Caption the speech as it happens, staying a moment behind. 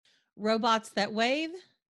Robots That Wave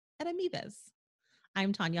at Amoebas.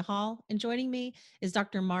 I'm Tanya Hall, and joining me is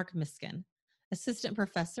Dr. Mark Miskin, Assistant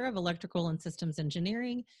Professor of Electrical and Systems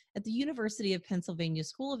Engineering at the University of Pennsylvania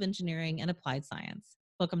School of Engineering and Applied Science.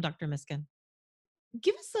 Welcome, Dr. Miskin.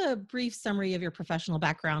 Give us a brief summary of your professional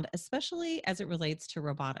background, especially as it relates to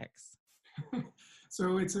robotics.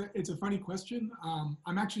 So it's a funny question.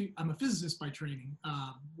 I'm a physicist by training,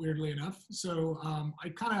 weirdly enough. So I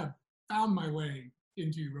kind of found my way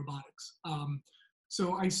into robotics.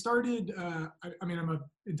 So I started. I'm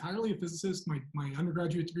entirely a physicist. My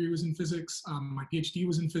undergraduate degree was in physics. My PhD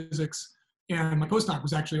was in physics, and my postdoc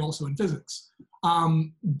was actually also in physics.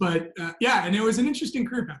 And it was an interesting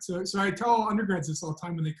career path. So I tell undergrads this all the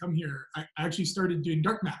time when they come here. I actually started doing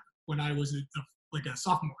dark matter when I was a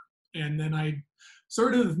sophomore. And then I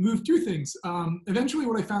sort of moved through things. Eventually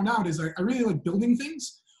what I found out is I really like building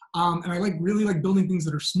things, and I really like building things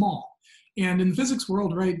that are small. And in the physics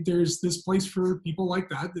world, right, there's this place for people like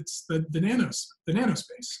that. It's the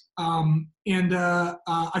nanospace.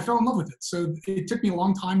 I fell in love with it. So it took me a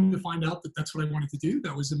long time to find out that that's what I wanted to do.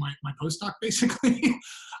 That was in my postdoc, basically.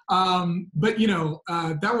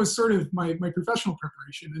 That was sort of my professional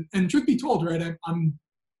preparation. And truth be told, right, I'm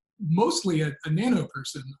mostly a nano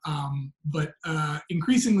person, but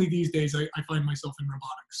increasingly these days I find myself in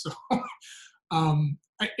robotics. So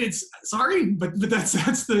it's sorry, but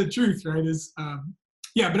that's the truth, right?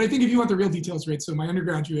 But I think if you want the real details, right? So my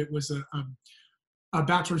undergraduate was a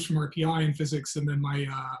bachelor's from RPI in physics, and then my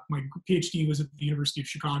PhD was at the University of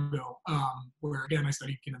Chicago, where again I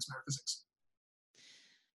studied condensed matter physics.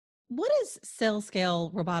 What is cell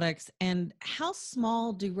scale robotics, and how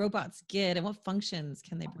small do robots get, and what functions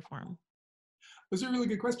can they perform? Those are really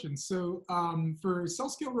good questions. So for cell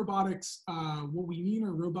scale robotics, what we mean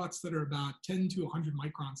are robots that are about 10 to 100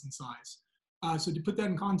 microns in size. So to put that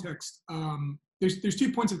in context, there's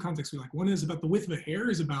 2 points of context we like. One is about the width of a hair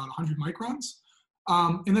is about 100 microns.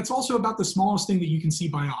 And that's also about the smallest thing that you can see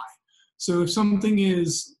by eye. So if something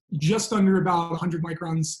is just under about 100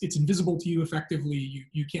 microns, it's invisible to you effectively,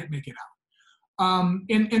 you can't make it out.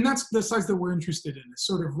 And that's the size that we're interested in. It's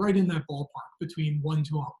sort of right in that ballpark between 1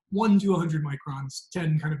 to 100 microns,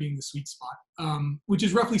 10 kind of being the sweet spot, which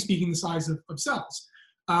is roughly speaking the size of cells.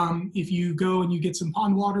 If you go and you get some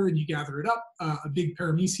pond water and you gather it up, a big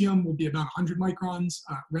paramecium will be about 100 microns,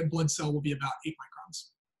 red blood cell will be about 8 microns.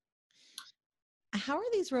 How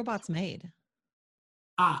are these robots made?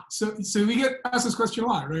 So we get asked this question a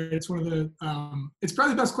lot, right? It's one of the, it's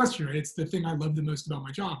probably the best question, right? It's the thing I love the most about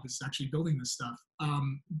my job is actually building this stuff.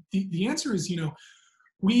 The answer is,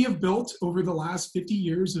 we have built over the last 50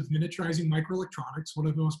 years of miniaturizing microelectronics, one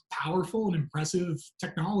of the most powerful and impressive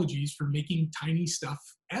technologies for making tiny stuff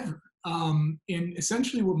ever. And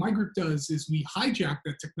essentially what my group does is we hijack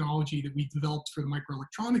that technology that we developed for the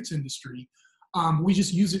microelectronics industry. We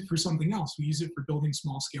just use it for something else. We use it for building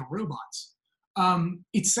small scale robots.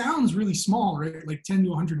 It sounds really small, right? Like 10 to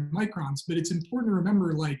 100 microns, but it's important to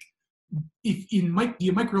remember, like, if in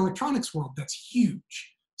the microelectronics world, that's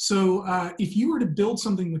huge. So if you were to build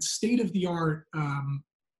something with state-of-the-art,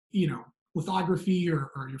 lithography or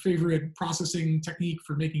your favorite processing technique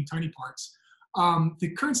for making tiny parts, the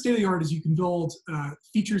current state-of-the-art is you can build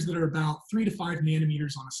features that are about 3 to 5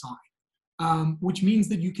 nanometers on a side, which means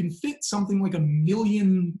that you can fit something like 1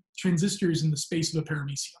 million transistors in the space of a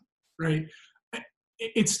paramecium, right?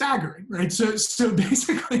 It's staggering, right? So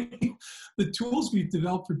basically, the tools we've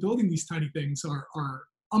developed for building these tiny things are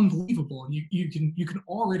unbelievable, and you can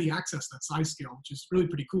already access that size scale, which is really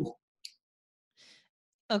pretty cool.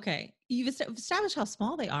 Okay, you've established how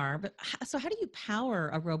small they are, but so how do you power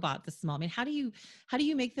a robot this small? I mean, how do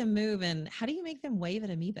you make them move, and how do you make them wave at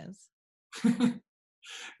amoebas?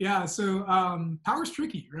 Yeah, so power's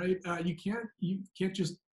tricky, right? You can't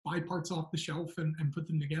just buy parts off the shelf and put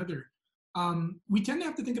them together. We tend to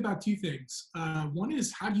have to think about 2 things. One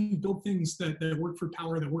is, how do you build things that work for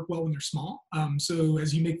power, that work well when they're small? So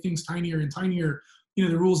as you make things tinier and tinier,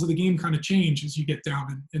 the rules of the game kind of change as you get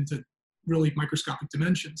down into really microscopic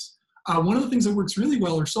dimensions. One of the things that works really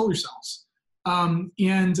well are solar cells.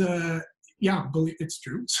 It's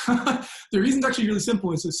true. The reason's actually really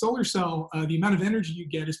simple. Is a solar cell, the amount of energy you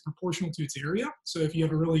get is proportional to its area. So if you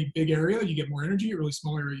have a really big area, you get more energy. A really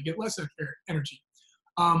small area, you get less energy.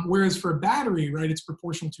 Whereas for a battery, right, it's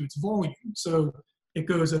proportional to its volume. So it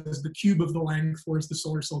goes as the cube of the length, whereas the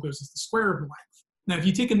solar cell goes as the square of the length. Now, if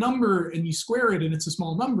you take a number and you square it and it's a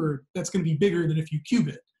small number, that's going to be bigger than if you cube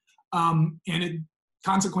it.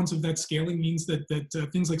 Consequence of that scaling means that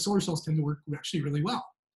things like solar cells tend to work actually really well.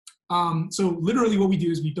 So literally what we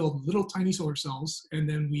do is we build little tiny solar cells, and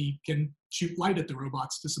then we can shoot light at the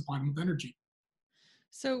robots to supply them with energy.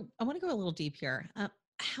 So I want to go a little deep here.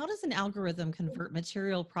 How does an algorithm convert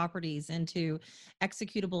material properties into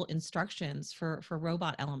executable instructions for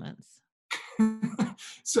robot elements?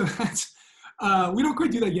 So that's we don't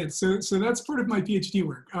quite do that yet. So that's part of my PhD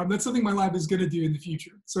work. That's something my lab is going to do in the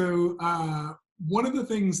future. So one of the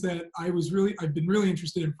things that I've been really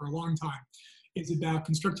interested in for a long time is about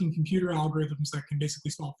constructing computer algorithms that can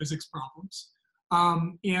basically solve physics problems.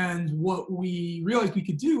 And what we realized we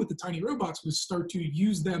could do with the tiny robots was start to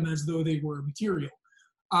use them as though they were material.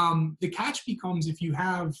 The catch becomes if you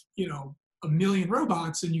have, a million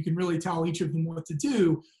robots and you can really tell each of them what to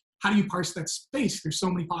do, how do you parse that space? There's so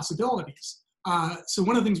many possibilities. So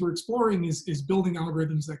one of the things we're exploring is building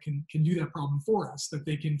algorithms that can do that problem for us, that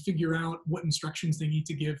they can figure out what instructions they need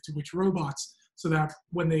to give to which robots so that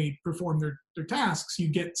when they perform their tasks, you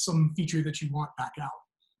get some feature that you want back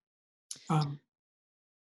out.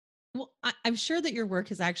 Well, I'm sure that your work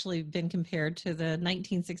has actually been compared to the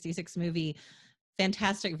 1966 movie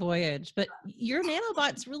Fantastic Voyage, but your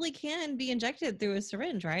nanobots really can be injected through a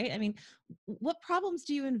syringe, right? I mean, what problems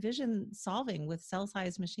do you envision solving with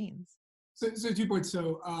cell-sized machines? So 2 points.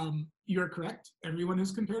 So you're correct. Everyone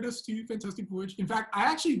has compared us to Fantastic Voyage. In fact, I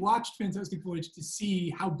actually watched Fantastic Voyage to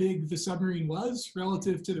see how big the submarine was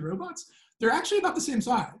relative to the robots. They're actually about the same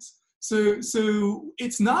size. So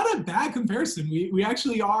it's not a bad comparison. We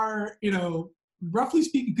actually are, roughly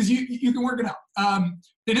speaking, because you can work it out.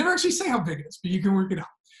 They never actually say how big it is, but you can work it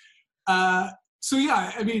out. So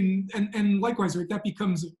yeah, I mean, and likewise, right, that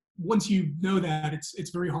becomes, once you know that, it's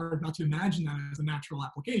very hard not to imagine that as a natural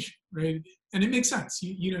application, right? And it makes sense.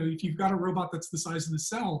 If you've got a robot that's the size of the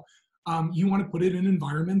cell, you want to put it in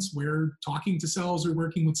environments where talking to cells or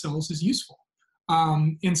working with cells is useful.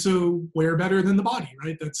 And so where better than the body,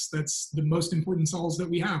 right? That's the most important cells that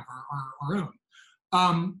we have are our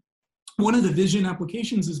own. One of the vision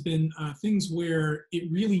applications has been things where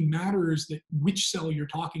it really matters that which cell you're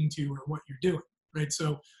talking to or what you're doing, right?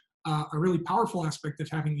 So a really powerful aspect of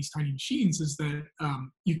having these tiny machines is that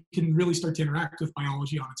you can really start to interact with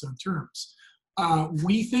biology on its own terms.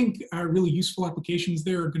 We think really useful applications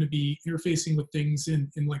there are going to be interfacing with things in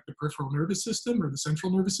like the peripheral nervous system or the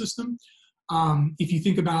central nervous system. If you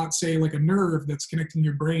think about, say, like a nerve that's connecting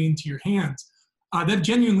your brain to your hands, that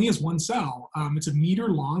genuinely is one cell. It's a meter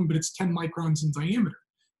long, but it's 10 microns in diameter.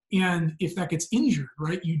 And if that gets injured,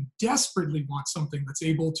 right, you desperately want something that's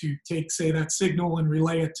able to take, say, that signal and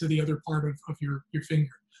relay it to the other part of your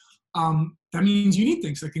finger. That means you need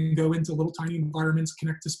things that can go into little tiny environments,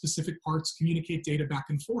 connect to specific parts, communicate data back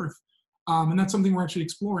and forth. And that's something we're actually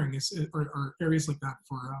exploring are areas like that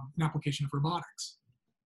for an application of robotics.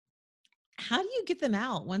 How do you get them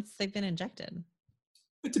out once they've been injected?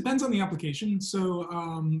 It depends on the application. So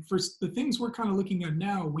for the things we're kind of looking at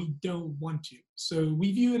now, we don't want to. So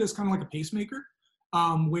we view it as kind of like a pacemaker,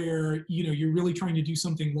 where you're really trying to do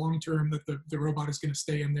something long term that the robot is going to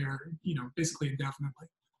stay in there, basically indefinitely.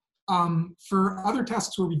 For other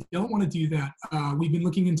tasks where we don't want to do that, we've been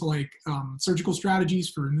looking into like surgical strategies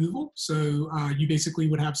for removal. So you basically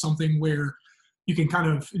would have something where you can kind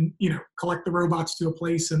of collect the robots to a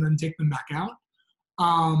place and then take them back out.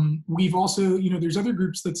 We've also, there's other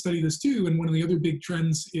groups that study this too, and one of the other big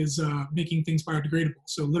trends is making things biodegradable.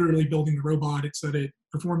 So literally building the robot so that it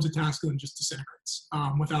performs a task and then just disintegrates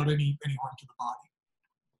without any harm to the body.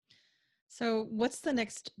 So what's the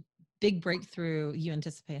next big breakthrough you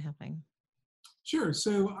anticipate happening? Sure.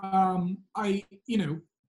 So we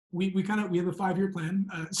have a 5-year plan.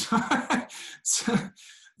 So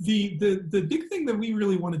the big thing that we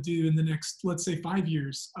really want to do in the next, let's say, 5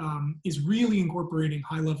 years is really incorporating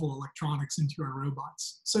high-level electronics into our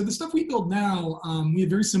robots. So the stuff we build now, we have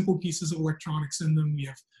very simple pieces of electronics in them. We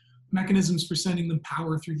have mechanisms for sending them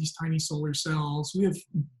power through these tiny solar cells. We have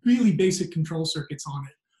really basic control circuits on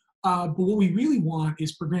it. But what we really want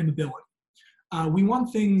is programmability. We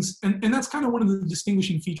want things, and that's kind of one of the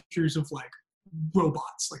distinguishing features of like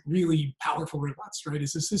robots, like really powerful robots, right?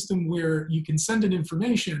 It's a system where you can send it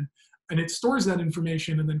information and it stores that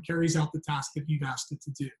information and then carries out the task that you've asked it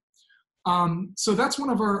to do. So that's one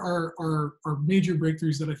of our major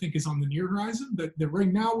breakthroughs that I think is on the near horizon, that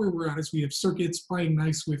right now where we're at is we have circuits playing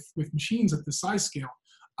nice with machines at the size scale.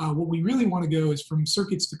 What we really want to go is from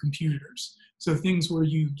circuits to computers. So things where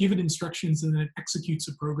you give it instructions and then it executes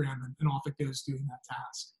a program and off it goes doing that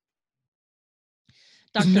task.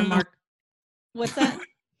 Dr. Mark, what's that?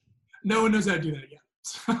 No one knows how to do that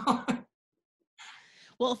yet.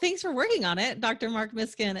 Well, thanks for working on it. Dr. Mark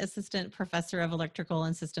Miskin, Assistant Professor of Electrical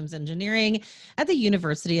and Systems Engineering at the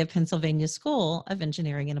University of Pennsylvania School of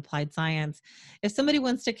Engineering and Applied Science. If somebody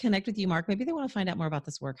wants to connect with you, Mark, maybe they want to find out more about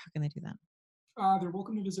this work, how can they do that? They're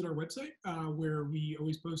welcome to visit our website, where we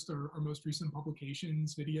always post our most recent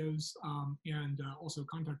publications, videos, and also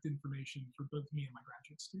contact information for both me and my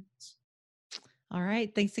graduate students. All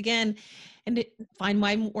right. Thanks again. And find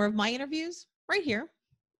more of my interviews right here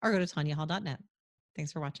or go to tanyahall.net.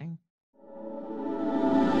 Thanks for watching.